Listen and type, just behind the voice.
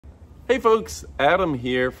Hey folks, Adam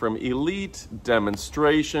here from Elite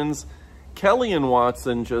Demonstrations. Kelly and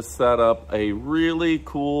Watson just set up a really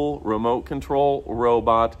cool remote control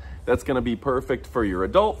robot that's going to be perfect for your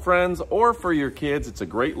adult friends or for your kids. It's a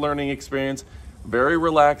great learning experience, very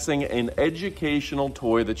relaxing and educational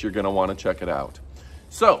toy that you're going to want to check it out.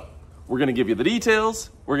 So, we're going to give you the details,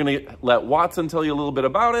 we're going to let Watson tell you a little bit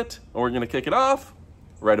about it, and we're going to kick it off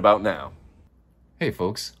right about now. Hey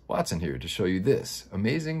folks, Watson here to show you this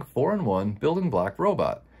amazing 4-in-1 building block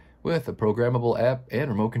robot with a programmable app and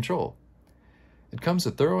remote control. It comes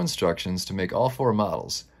with thorough instructions to make all 4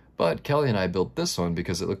 models, but Kelly and I built this one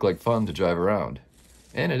because it looked like fun to drive around.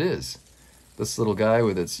 And it is. This little guy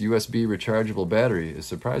with its USB rechargeable battery is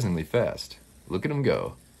surprisingly fast. Look at him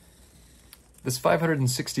go. This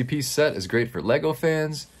 560-piece set is great for LEGO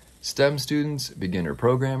fans, STEM students, beginner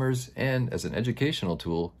programmers, and as an educational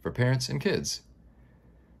tool for parents and kids.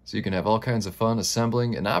 So you can have all kinds of fun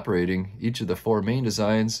assembling and operating each of the 4 main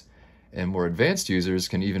designs, and more advanced users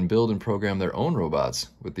can even build and program their own robots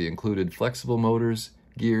with the included flexible motors,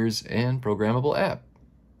 gears, and programmable app.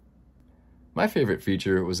 My favorite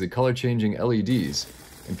feature was the color-changing LEDs,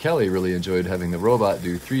 and Kelly really enjoyed having the robot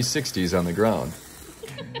do 360s on the ground.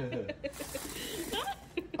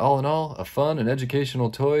 All in all, a fun and educational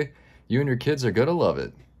toy. You and your kids are gonna love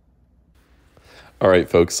it. All right,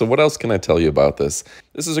 folks, so what else can I tell you about this?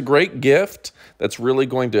 This is a great gift that's really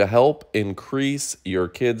going to help increase your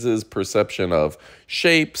kids' perception of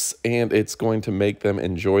shapes, and it's going to make them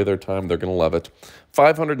enjoy their time. They're going to love it.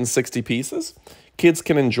 560 pieces. Kids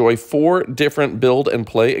can enjoy 4 different build and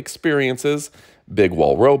play experiences: big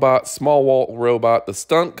wall robot, small wall robot, the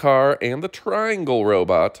stunt car, and the triangle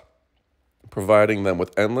robot, providing them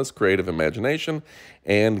with endless creative imagination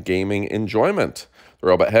and gaming enjoyment. The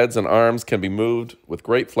robot heads and arms can be moved with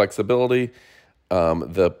great flexibility.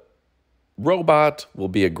 The robot will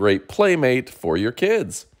be a great playmate for your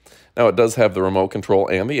kids. Now, it does have the remote control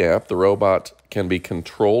and the app. The robot can be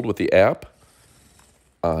controlled with the app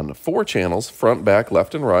on 4 channels, front, back,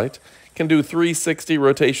 left, and right. Can do 360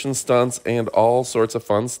 rotation stunts and all sorts of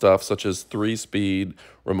fun stuff, such as 3-speed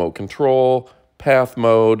remote control, path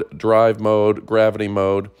mode, drive mode, gravity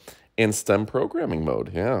mode, and STEM programming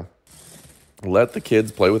mode. Yeah. Let the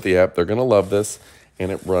kids play with the app. They're going to love this,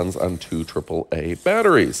 and it runs on 2 AAA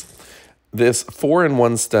batteries. This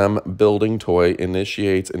 4-in-1 STEM building toy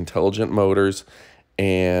initiates intelligent motors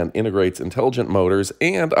and integrates intelligent motors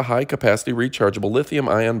and a high-capacity rechargeable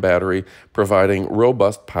lithium-ion battery, providing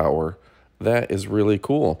robust power. That is really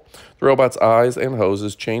cool. The robot's eyes and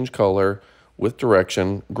hoses change color with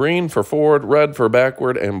direction: green for forward, red for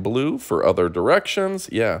backward, and blue for other directions.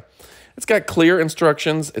 Yeah. It's got clear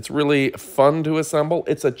instructions. It's really fun to assemble.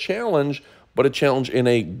 It's a challenge, but a challenge in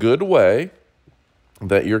a good way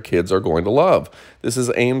that your kids are going to love. This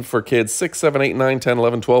is aimed for kids 6, 7, 8, 9, 10,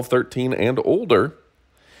 11, 12, 13, and older.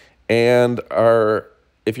 And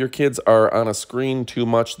if your kids are on a screen too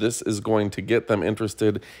much, this is going to get them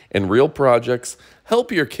interested in real projects.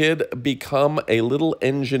 Help your kid become a little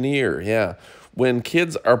engineer. Yeah. When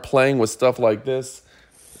kids are playing with stuff like this,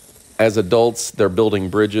 as adults, they're building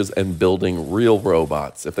bridges and building real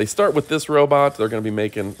robots. If they start with this robot, they're going to be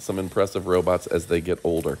making some impressive robots as they get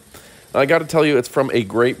older. Now, I got to tell you, it's from a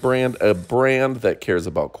great brand, a brand that cares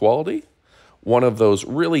about quality, one of those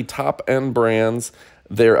really top-end brands.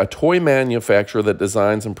 They're a toy manufacturer that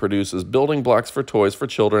designs and produces building blocks for toys for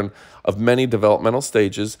children of many developmental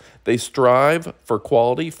stages. They strive for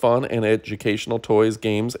quality, fun, and educational toys,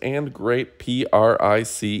 games, and great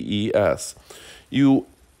PRICES. You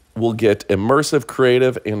will get immersive,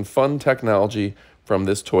 creative, and fun technology from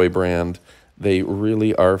this toy brand. They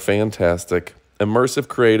really are fantastic. Immersive,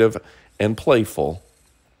 creative, and playful.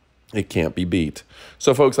 It can't be beat.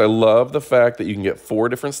 So, folks, I love the fact that you can get 4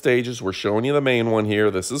 different stages. We're showing you the main one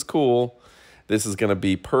here. This is cool. This is going to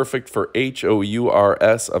be perfect for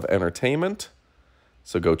HOURS of entertainment.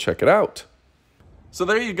 So go check it out. So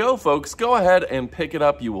there you go, folks. Go ahead and pick it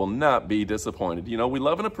up. You will not be disappointed. You know, we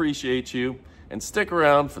love and appreciate you. And stick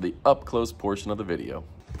around for the up-close portion of the video.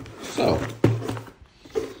 So,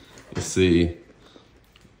 you see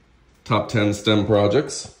top 10 STEM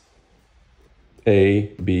projects,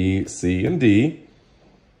 A, B, C, and D,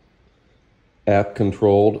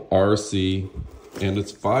 app-controlled RC, and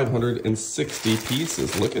it's 560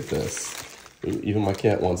 pieces. Look at this. Even my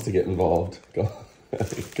cat wants to get involved.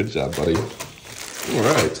 Good job, buddy.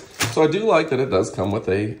 All right. So I do like that it does come with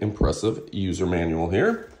a impressive user manual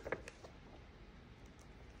here.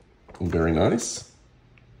 Very nice.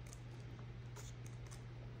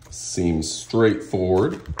 Seems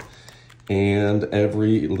straightforward, and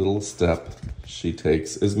every little step she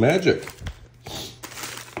takes is magic.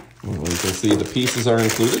 Well, you can see the pieces are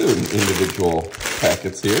included in individual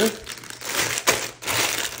packets here.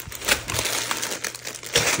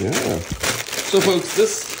 Yeah. So folks,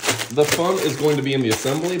 the fun is going to be in the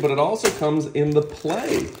assembly, but it also comes in the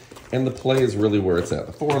play. And the play is really where it's at.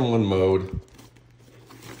 The 4-in-1 mode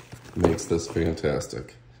makes this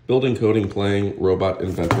fantastic. Building, coding, playing, robot,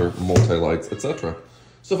 inventor, multi-lights, etc.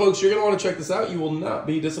 So folks, you're gonna wanna check this out. You will not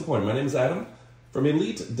be disappointed. My name is Adam from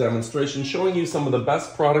Elite Demonstration, showing you some of the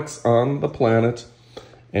best products on the planet.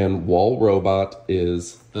 And Wall Robot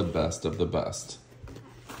is the best of the best.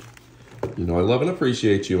 You know I love and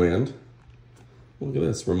appreciate you, and look at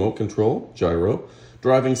this, remote control, gyro,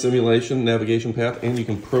 driving simulation, navigation path, and you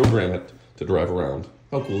can program it to drive around.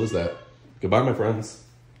 How cool is that? Goodbye, my friends.